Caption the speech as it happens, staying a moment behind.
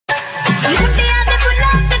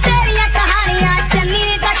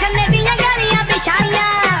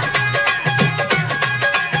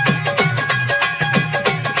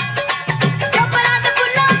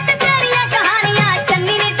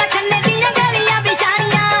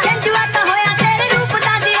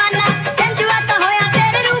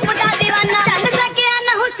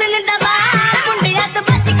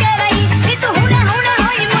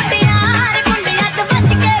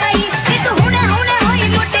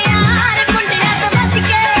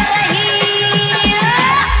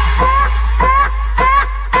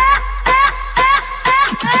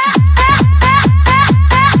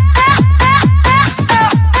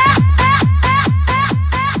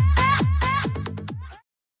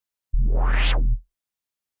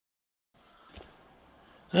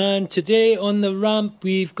And today on the ramp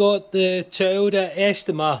we've got the Toyota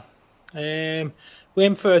Estima.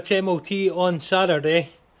 Went for its MOT on Saturday.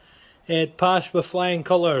 It passed with flying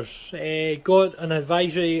colours. Got an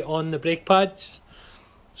advisory on the brake pads.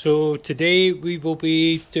 So today we will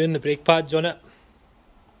be doing the brake pads on it.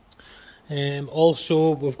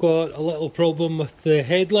 Also we've got a little problem with the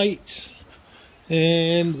headlights.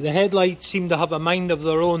 The headlights seem to have a mind of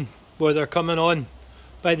their own where they're coming on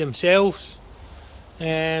by themselves.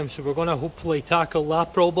 So we're going to hopefully tackle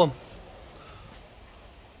that problem.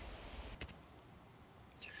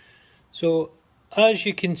 So as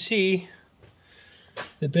you can see,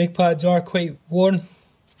 the brake pads are quite worn.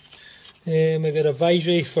 We got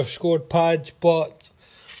advisory for scored pads, but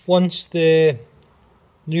once the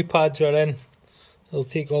new pads are in, it'll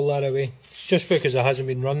take all that away. It's just because it hasn't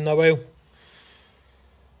been running a while.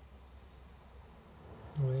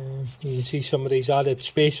 You can see some of these added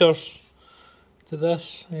spacers to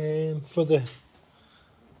this for the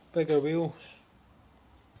bigger wheels.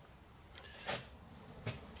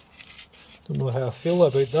 Don't know how I feel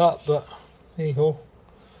about that, but hey ho.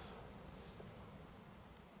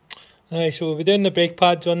 Alright, so we'll be doing the brake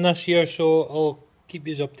pads on this here, so I'll keep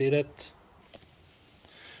you updated.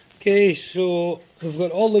 Okay, so we've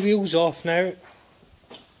got all the wheels off now.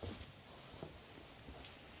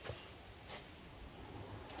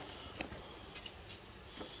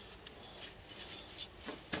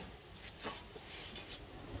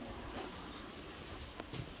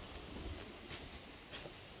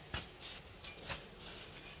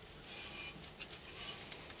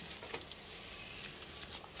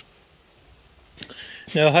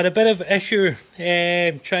 Now I had a bit of issue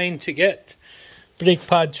trying to get brake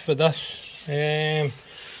pads for this.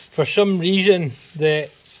 For some reason the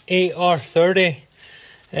AR30,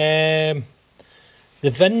 the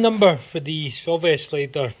VIN number for these, obviously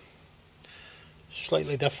they're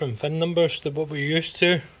slightly different VIN numbers than what we're used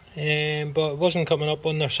to, but it wasn't coming up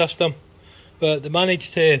on their system. But they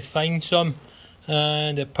managed to find some,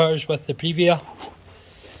 and it pairs with the previa.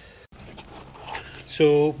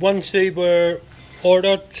 So once they were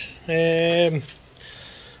ordered, I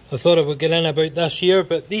thought I would get in about this here,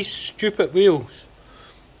 but these stupid wheels,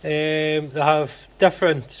 they have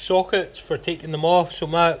different sockets for taking them off, so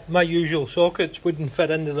my usual sockets wouldn't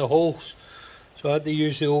fit into the holes, so I had to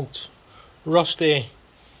use the old rusty,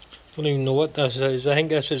 don't even know what this is, I think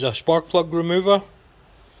this is a spark plug remover,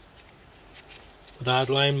 but I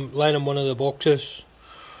had lying in one of the boxes.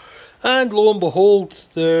 And lo and behold,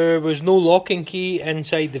 there was no locking key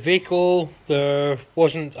inside the vehicle. There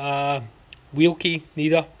wasn't a wheel key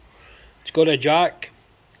neither. It's got a jack,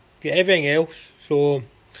 got everything else. So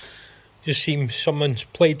just seems someone's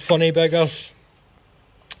played funny beggars.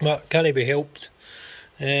 But can't be helped.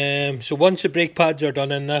 So once the brake pads are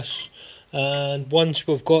done in this, and once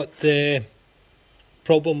we've got the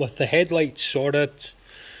problem with the headlights sorted,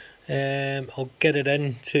 I'll get it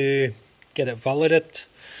in to get it validated.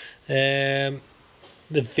 The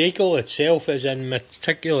vehicle itself is in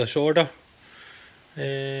meticulous order.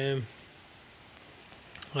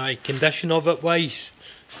 Condition of it wise,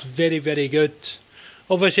 it's very, very good.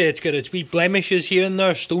 Obviously it's got its wee blemishes here and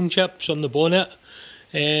there, stone chips on the bonnet,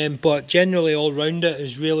 but generally all round it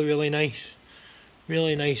is really, really nice.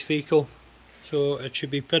 Really nice vehicle, so it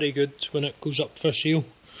should be pretty good when it goes up for sale.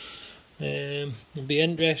 It'll be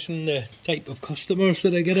interesting the type of customers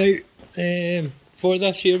that I get out for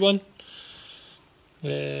this year one.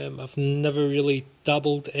 I've never really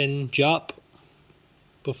dabbled in Jap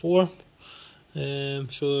before, so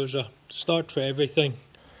there's a start for everything.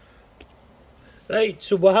 Right,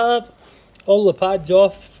 so we have all the pads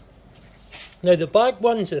off. Now the back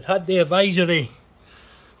ones that had the advisory,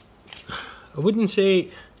 I wouldn't say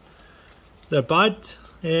they're bad.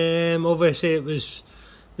 Obviously it was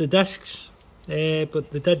the discs,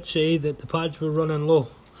 but they did say that the pads were running low.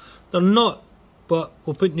 They're not, but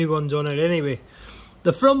we'll put new ones on it anyway.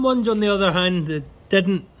 The front ones, on the other hand, they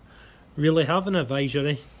didn't really have an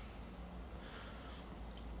advisory,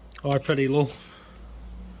 or pretty low.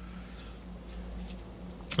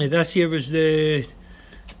 This here was the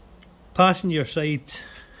passenger side,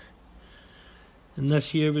 and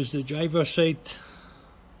this here was the driver's side.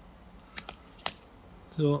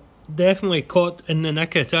 So definitely caught in the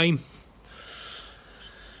nick of time.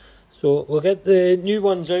 So we'll get the new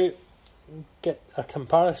ones out, get a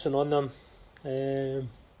comparison on them.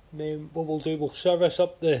 Then what we'll do, we'll service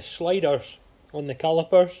up the sliders on the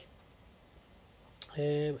calipers,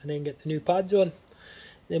 and then get the new pads on.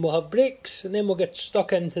 Then we'll have brakes, and then we'll get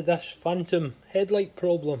stuck into this phantom headlight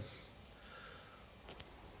problem.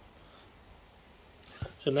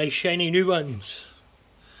 So nice shiny new ones.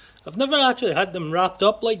 I've never actually had them wrapped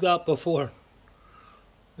up like that before,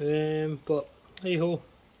 but hey ho.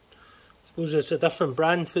 I suppose it's a different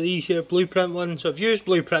brand for these here Blueprint ones. I've used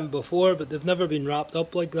Blueprint before, but they've never been wrapped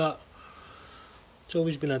up like that. It's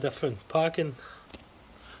always been a different packing.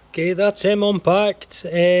 Okay, that's them unpacked.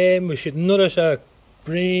 We should notice a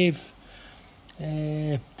brave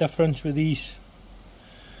difference with these.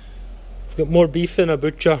 I've got more beef than a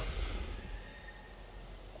butcher.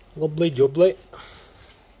 Lovely jubbly.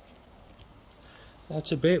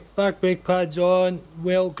 That's a bit. Back brake pads on,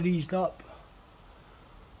 well greased up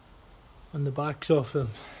on the backs of them.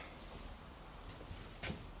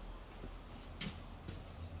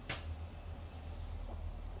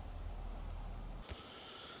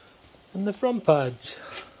 And the front pads.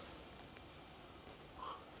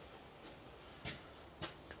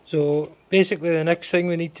 So basically the next thing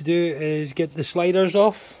we need to do is get the sliders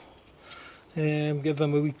off, give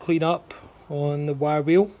them a wee clean up on the wire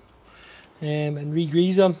wheel, and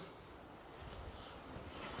re-grease them.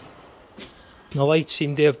 The lights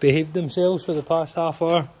seem to have behaved themselves for the past half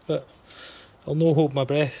hour, but I'll no hold my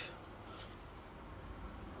breath.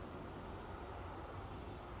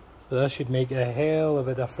 So that should make a hell of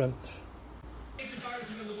a difference.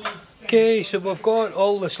 Okay, so we've got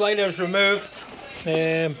all the sliders removed.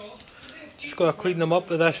 Just got to clean them up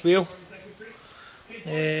with this wheel.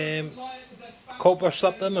 Copper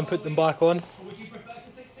slip them and put them back on.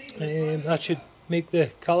 That should make the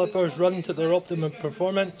calipers run to their optimum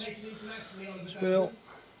performance as well.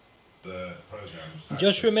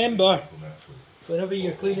 Just remember, whenever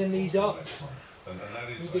you're cleaning these up,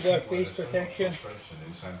 you need to wear face protection.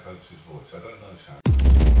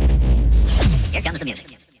 Here comes the music.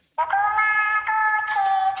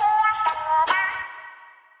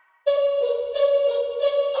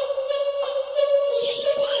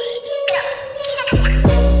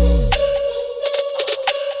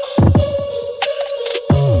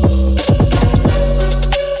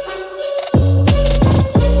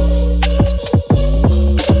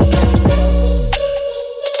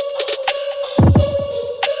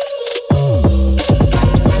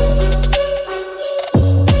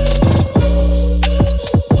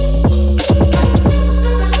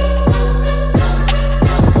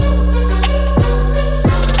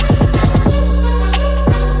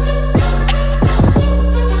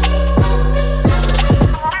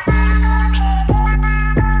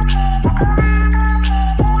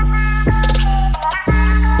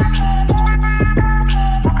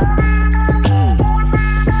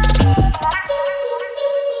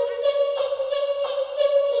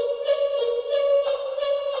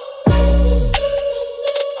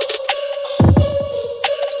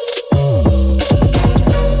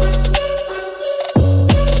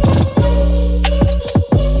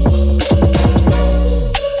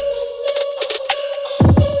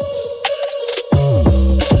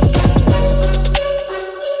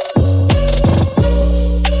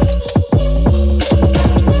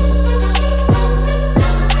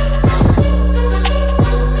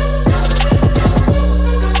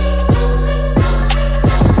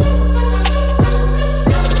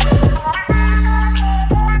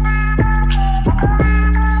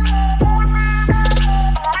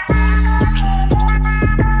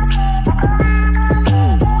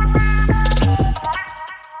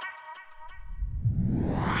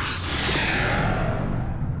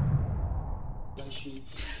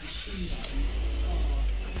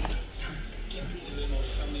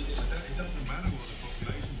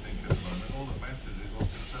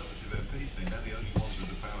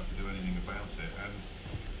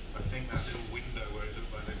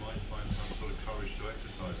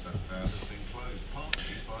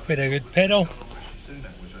 Quite a good pedal.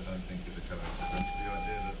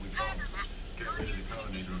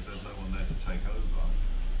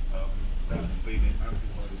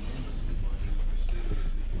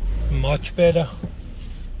 Much better.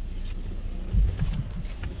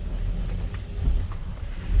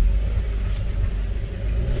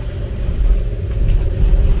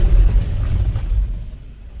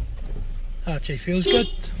 Actually feels good.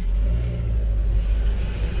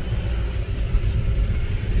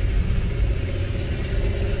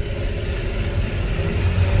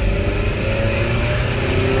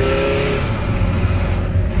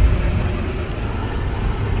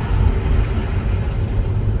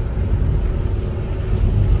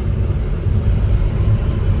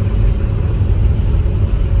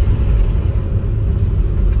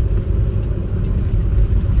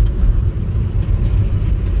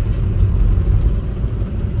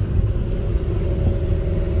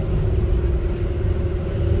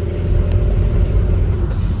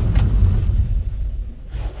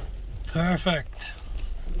 Perfect.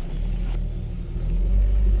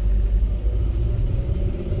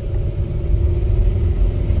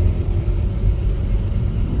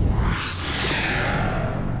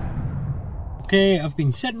 Okay, I've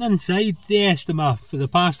been sitting inside the estima for the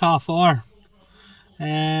past half hour.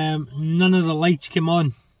 None of the lights came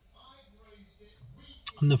on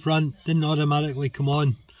the front, didn't automatically come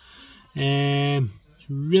on. It's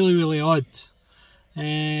really odd.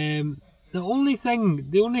 The only thing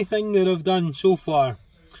that I've done so far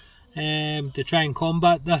to try and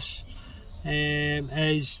combat this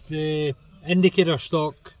is the indicator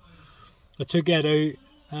stock. I took it out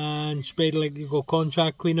and sprayed electrical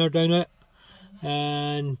contact cleaner down it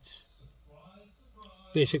and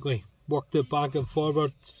basically worked it back and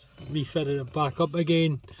forward, refitted it back up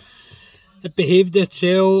again. It behaved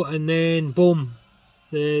itself and then boom,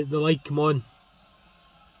 the light came on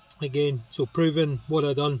again, so proving what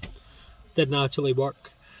I done didn't actually work.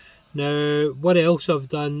 Now what else I've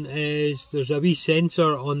done is there's a wee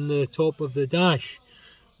sensor on the top of the dash.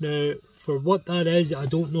 Now for what that is I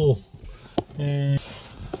don't know.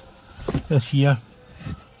 This here.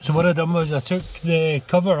 So what I done was I took the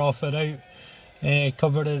cover off it out,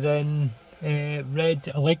 covered it in red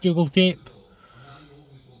electrical tape.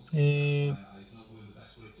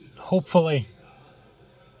 Hopefully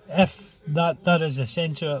if that is a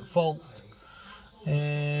sensor at fault,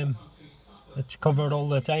 it's covered all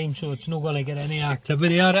the time, so it's not going to get any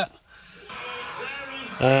activity at it.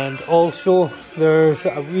 And also there's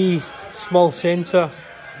a wee small sensor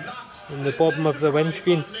on the bottom of the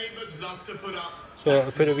windscreen, so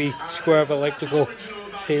I put a wee square of electrical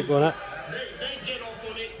tape on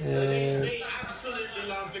it.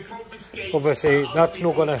 Obviously that's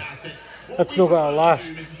not gonna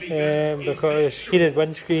last because heated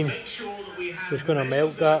windscreen is just gonna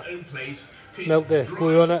melt the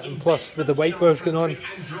glue on it, and plus with the wipers going on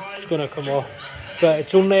it's gonna come off. But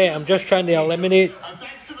it's only, I'm just trying to eliminate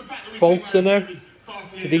faults in there.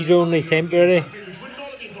 So these are only temporary.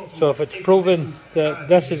 So if it's proven that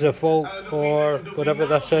this is a fault or whatever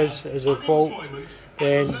this is a fault,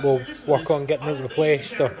 then we'll work on getting it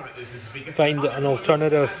replaced or find an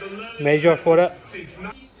alternative measure for it.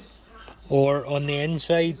 Or on the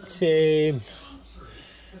inside,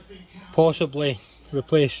 possibly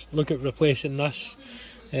look at replacing this,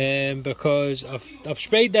 because I've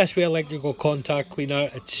sprayed this with electrical contact cleaner.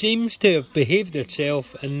 It seems to have behaved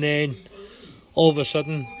itself, and then all of a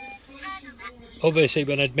sudden, obviously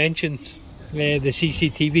when I'd mentioned the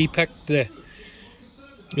CCTV picked the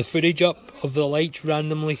footage up of the lights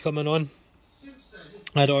randomly coming on.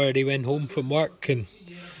 I'd already went home from work, and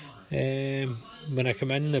when I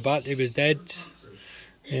come in the battery was dead.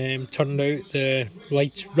 Turned out the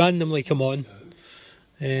lights randomly come on.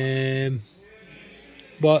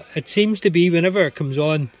 But it seems to be whenever it comes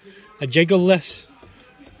on, I jiggle this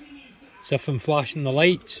as if I'm flashing the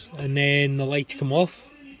lights, and then the lights come off.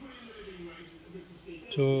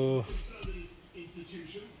 So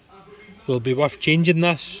will it be worth changing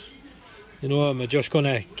this? You know, am I just going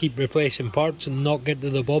to keep replacing parts and not get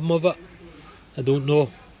to the bottom of it? I don't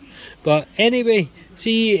know. But anyway,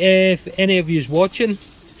 see if any of yous watching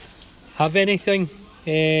have anything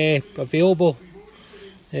available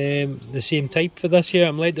the same type for this year.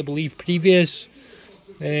 I'm led to believe previous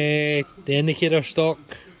the indicator stock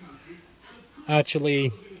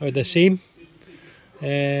actually are the same.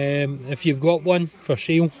 If you've got one for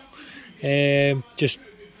sale, just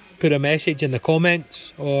put a message in the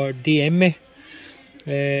comments or DM me.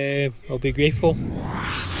 I'll be grateful.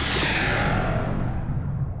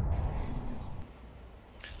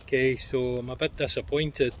 Okay, so I'm a bit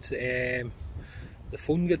disappointed. The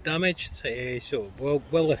phone got damaged, so it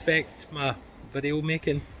will affect my video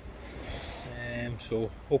making.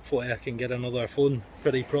 So hopefully I can get another phone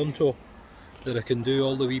pretty pronto that I can do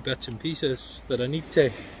all the wee bits and pieces that I need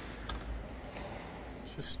to.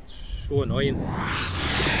 It's just so annoying.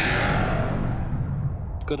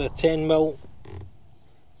 Got a 10mm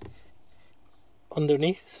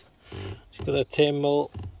underneath. It's got a 10mm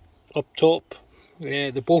up top,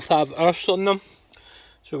 They both have earths on them,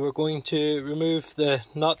 so we're going to remove the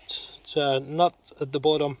nut. It's a nut at the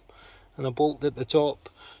bottom and a bolt at the top.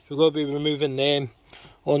 So we're going to be removing them,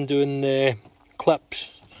 undoing the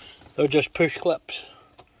clips. They're just push clips.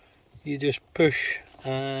 You just push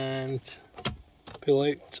and pull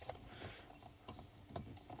out.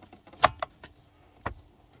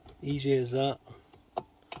 Easy as that.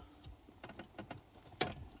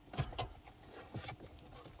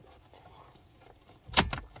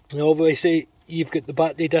 Now obviously you've got the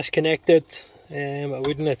battery disconnected. I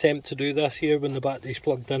wouldn't attempt to do this here when the battery's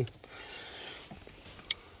plugged in.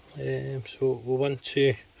 So we'll want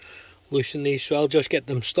to loosen these, so I'll just get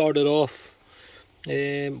them started off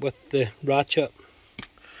with the ratchet.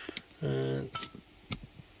 And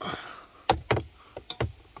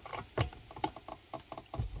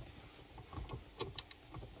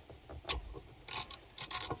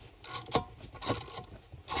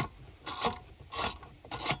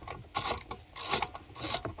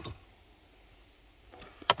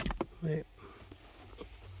right.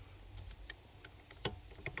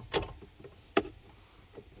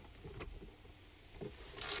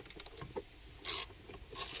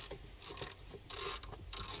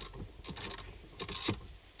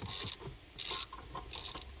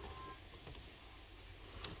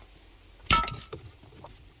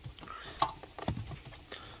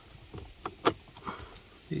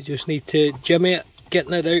 You just need to jimmy it,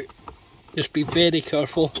 getting it out. Just be very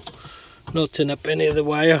careful not to nip any of the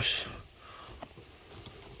wires.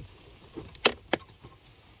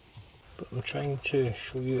 But I'm trying to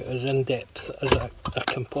show you as in depth as I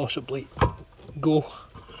can possibly go.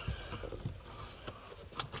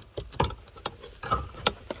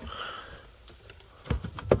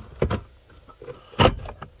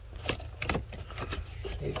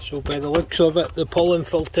 Right, so by the looks of it, the pollen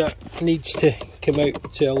filter needs to come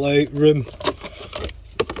out to allow room.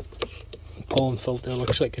 The pollen filter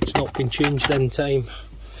looks like it's not been changed in time.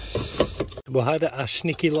 We had a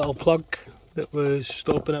sneaky little plug that was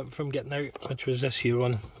stopping it from getting out, which was this here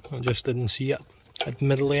one. I just didn't see it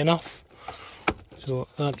admittedly enough. So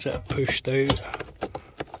that's it pushed out.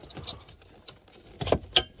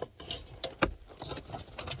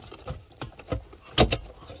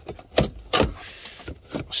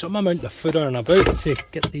 Some amount of footer and about to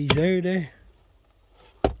get these out, eh?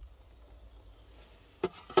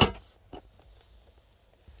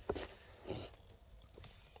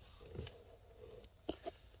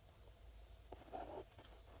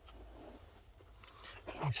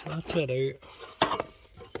 So that's it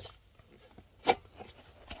out.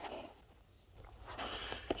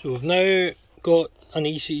 So we've now got an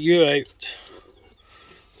ECU out.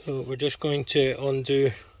 So we're just going to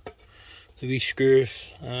undo the wee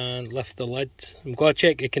screws and lift the lid. I'm going to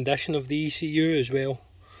check the condition of the ECU as well.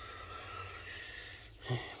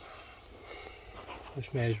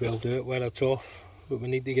 Just may as well do it while it's off, but we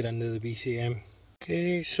need to get into the BCM.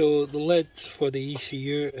 Okay, so the lid for the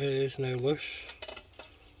ECU is now loose.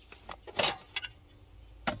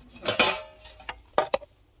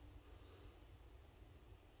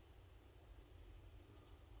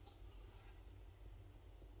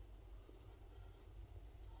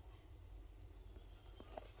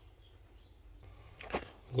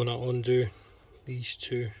 I'm going to undo these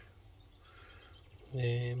two,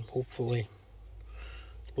 hopefully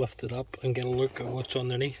lift it up and get a look at what's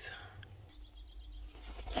underneath.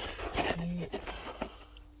 Okay.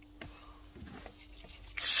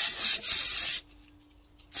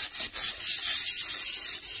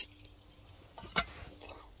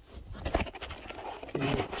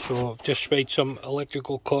 So I've just sprayed some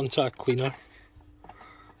electrical contact cleaner.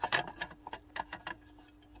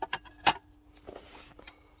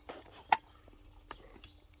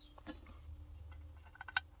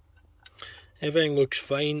 Everything looks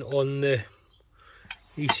fine on the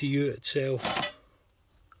ECU itself.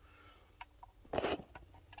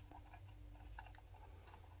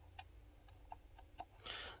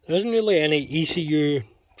 There isn't really any ECU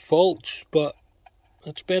faults, but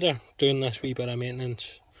it's better doing this wee bit of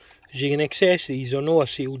maintenance. As you can access these, they're not a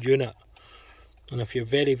sealed unit, and if you're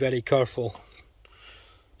very, very careful,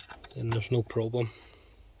 then there's no problem.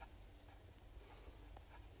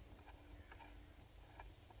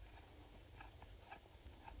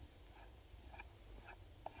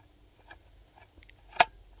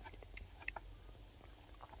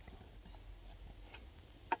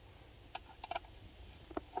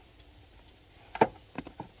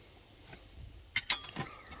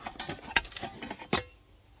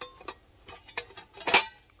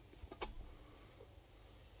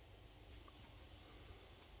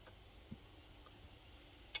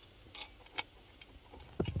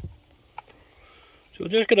 So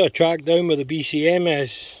just got to track down where the BCM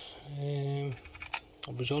is.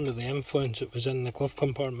 I was under the influence, it was in the glove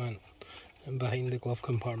compartment and behind the glove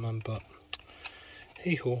compartment, but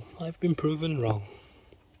hey ho, I've been proven wrong.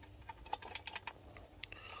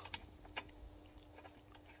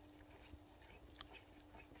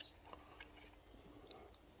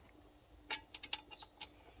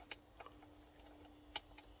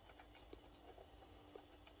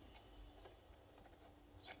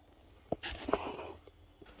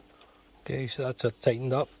 Okay, so that's it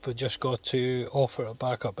tightened up, we just got to offer it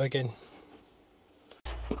back up again.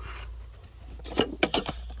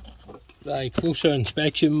 Right, closer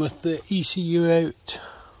inspection with the ECU out.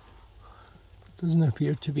 Doesn't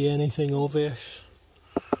appear to be anything obvious.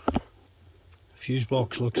 Fuse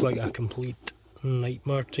box looks like a complete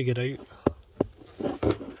nightmare to get out.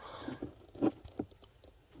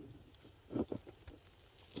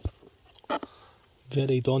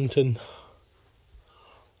 Very daunting.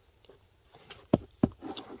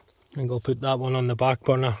 I think I'll put that one on the back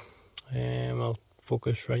burner. I'll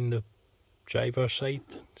focus round the driver's side,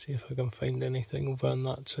 see if I can find anything over on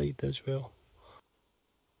that side as well.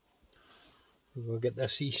 We'll get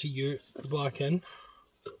this ECU back in.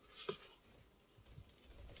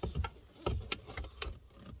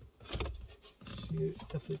 See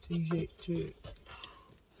if it's easy to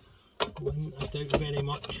win. I doubt very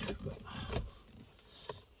much, but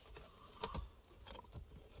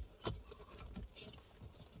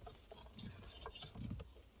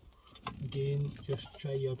again, just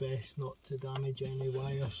try your best not to damage any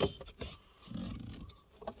wires.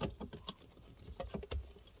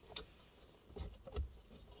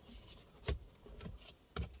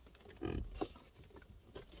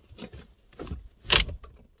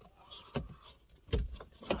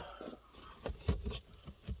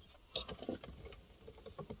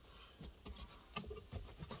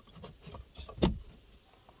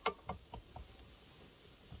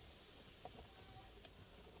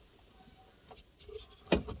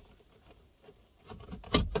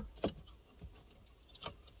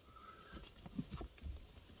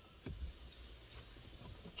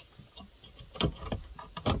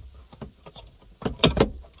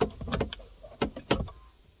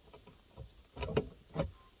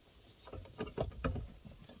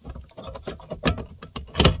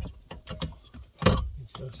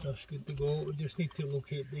 That's good to go. We just need to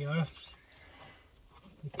locate the earth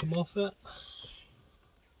and come off it.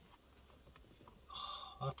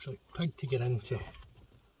 Oh, absolute pig to get into.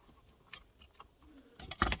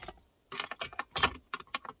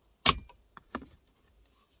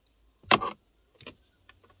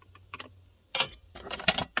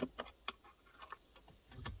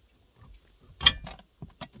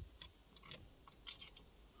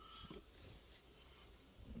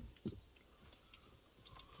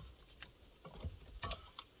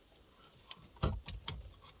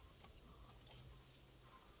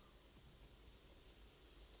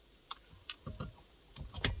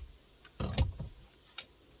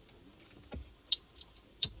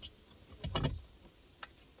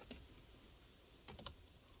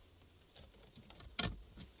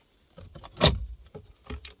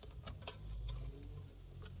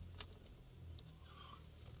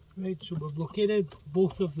 Right, so we've located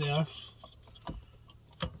both of the earths.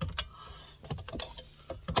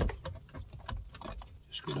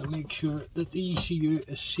 Just going to make sure that the ECU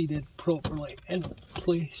is seated properly in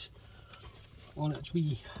place on its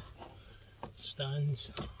wee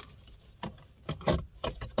stands.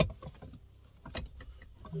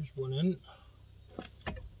 There's one in.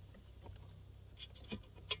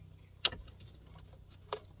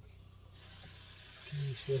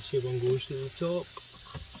 Okay, so this here one goes to the top.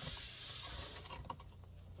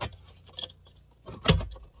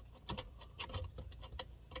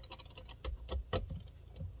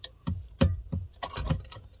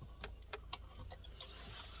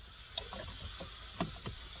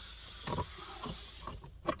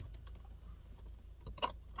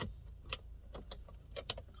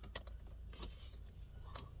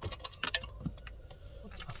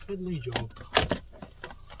 A fiddly job.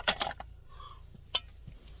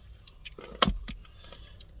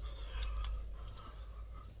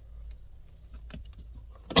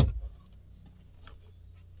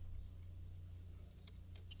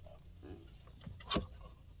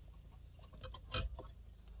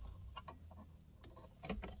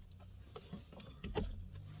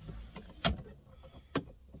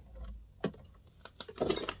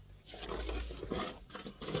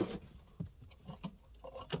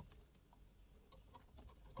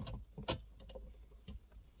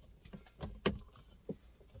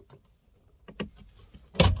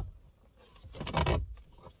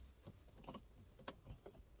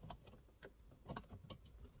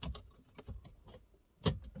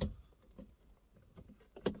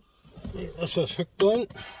 Right, this is hooked on.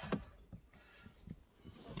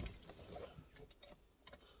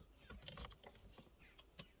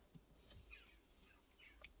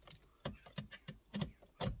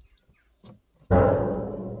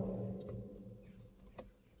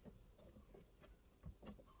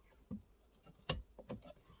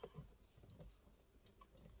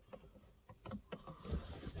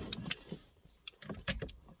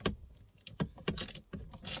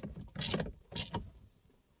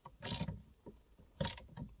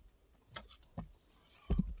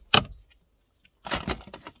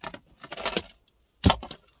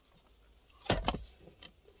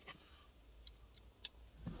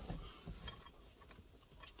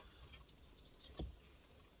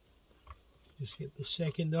 Just get the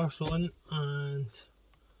second earth on and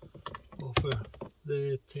offer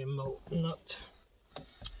the 10mm nut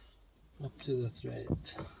up to the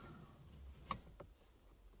thread.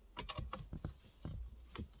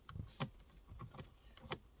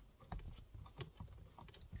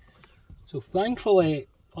 So thankfully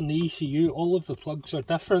on the ECU all of the plugs are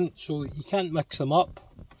different, so you can't mix them up,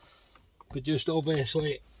 but just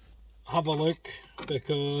obviously have a look,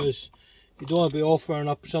 because you don't want to be offering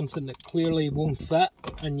up something that clearly won't fit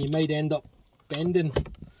and you might end up bending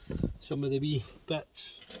some of the wee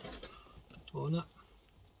bits on it.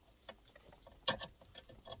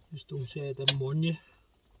 Just don't say I didn't warn you.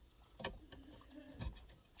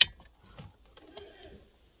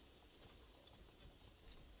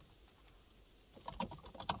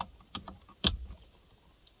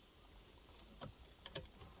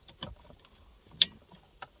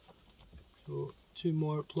 So 2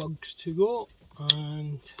 more plugs to go,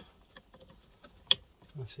 and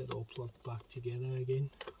that's it all plugged back together again.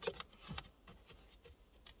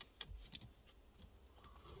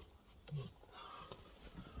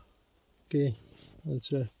 Okay,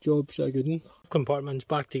 that's a job's a good one. Compartments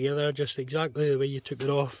back together just exactly the way you took it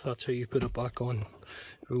off. That's how you put it back on.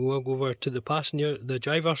 We will go over to the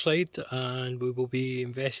driver side, and we will be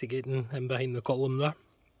investigating in behind the column there.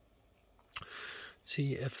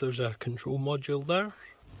 See if there's a control module there.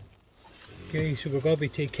 Okay, so we're going to be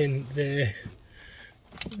taking the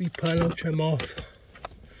wee panel trim off.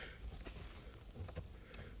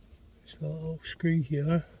 It's that little screw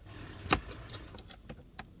here.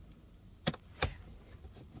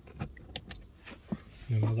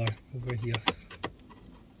 Another over here.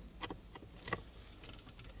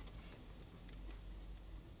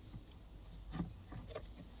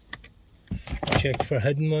 Check for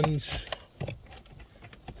hidden ones.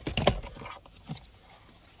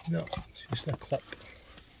 No, it's just a clip.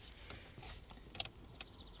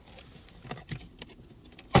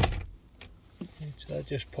 Okay, so that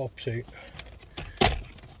just pops out.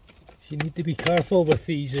 You need to be careful with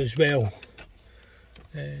these as well,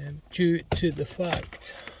 due to the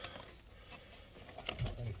fact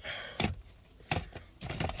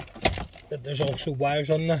that there's also wires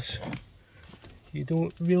on this. You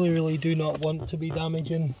don't really do not want to be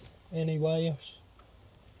damaging any wires.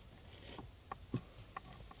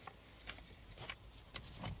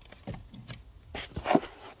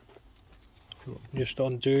 So just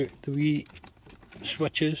undo the wee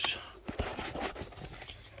switches.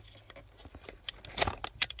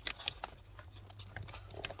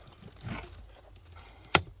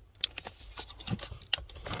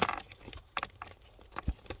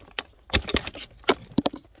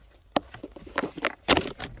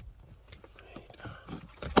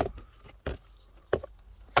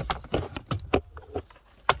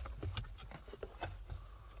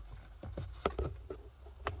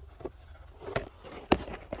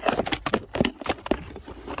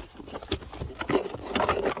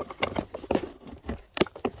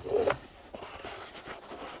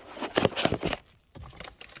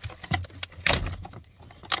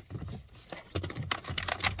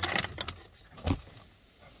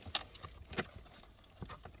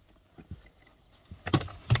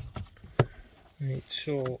 Right,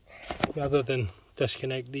 so rather than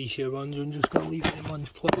disconnect these here ones, I'm just going to leave them ones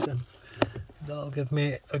plugged in. That'll give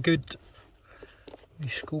me a good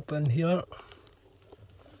scope in here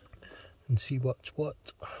and see what's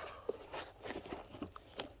what.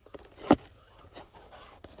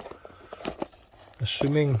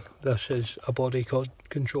 Assuming this is a body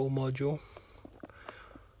control module.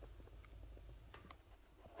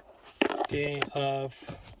 Okay,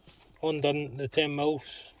 I've undone the 10mm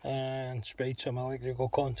and sprayed some electrical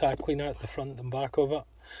contact cleaner at the front and back of it.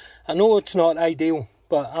 I know it's not ideal,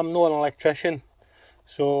 but I'm not an electrician,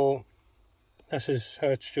 so this is how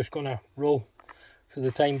it's just going to roll for the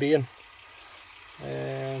time being.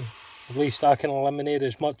 At least I can eliminate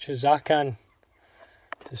as much as I can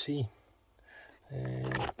to see.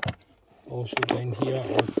 Also down here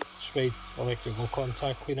I've sprayed electrical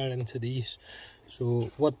contact cleaner into these. So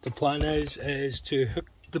what the plan is to hook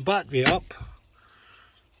the battery up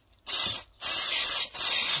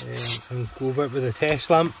and go over it with a test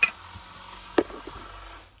lamp.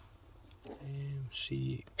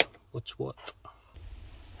 See what's what.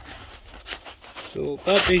 So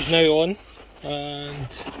battery's now on, and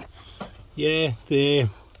yeah, the,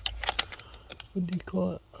 what do you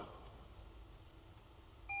call it?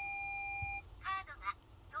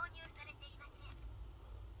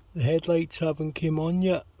 The headlights haven't came on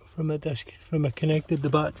yet from I connected the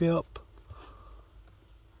battery up.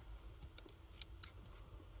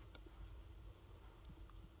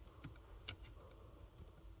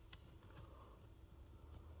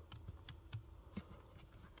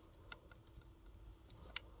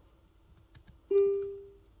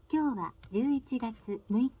 Today is 11月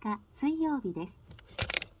6日水曜日です。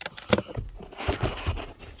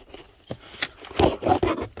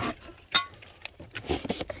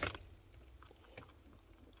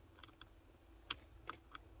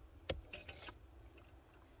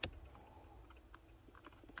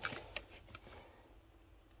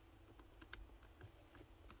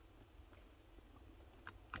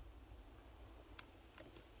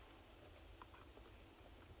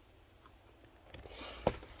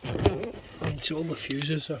So all the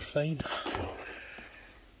fuses are fine.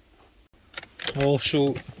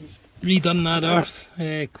 Also redone that earth,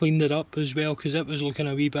 cleaned it up as well because it was looking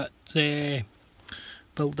a wee bit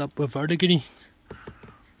built up with verdigris.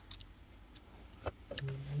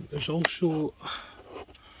 There's also,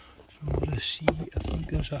 from what I see, I think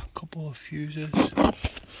there's a couple of fuses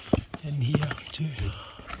in here too.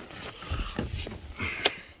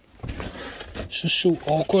 It's just so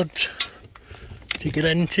awkward to get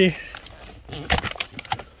into.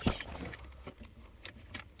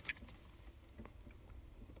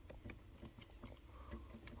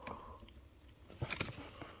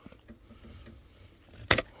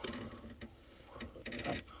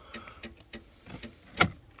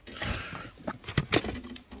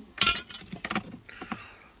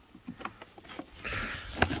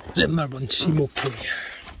 Zimmer ones seem okay.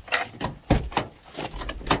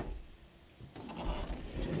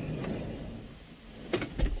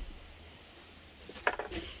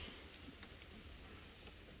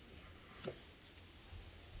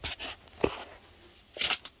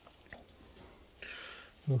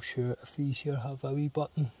 Not sure if these here have a wee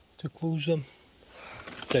button to close them.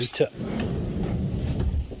 Doubt it.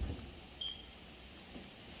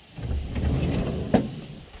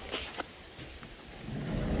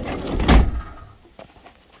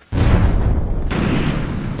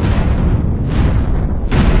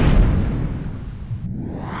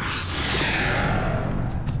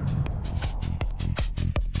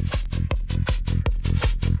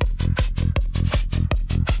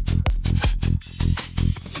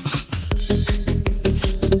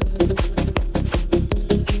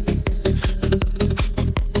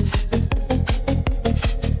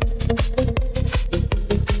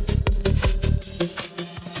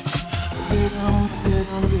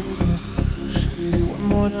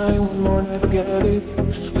 One more night, forget this.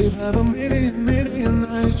 We've had a million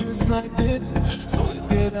nights just like this. So let's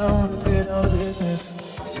get down to business.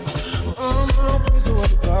 Oh, please do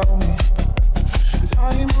what about me. It's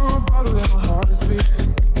how you know about it, my heart is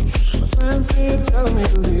beating. My friends keep telling me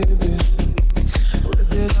to leave this. So let's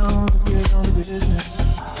get down to business.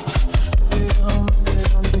 Let's get down to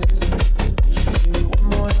business. Maybe one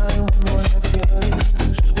more night, forget this.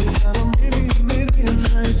 We've had a million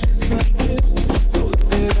nights just like this. So let's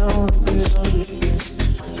get down to business. Let's get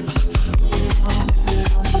down to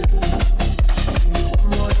business. Maybe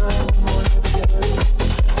one more night, forget this.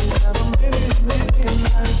 We've had a million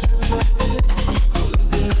nights just like this. So let's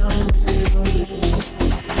get down to business.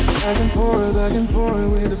 Back and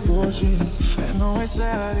forth with the bullshit. I know I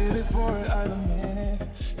said I did it for it, I admit it.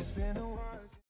 It's been a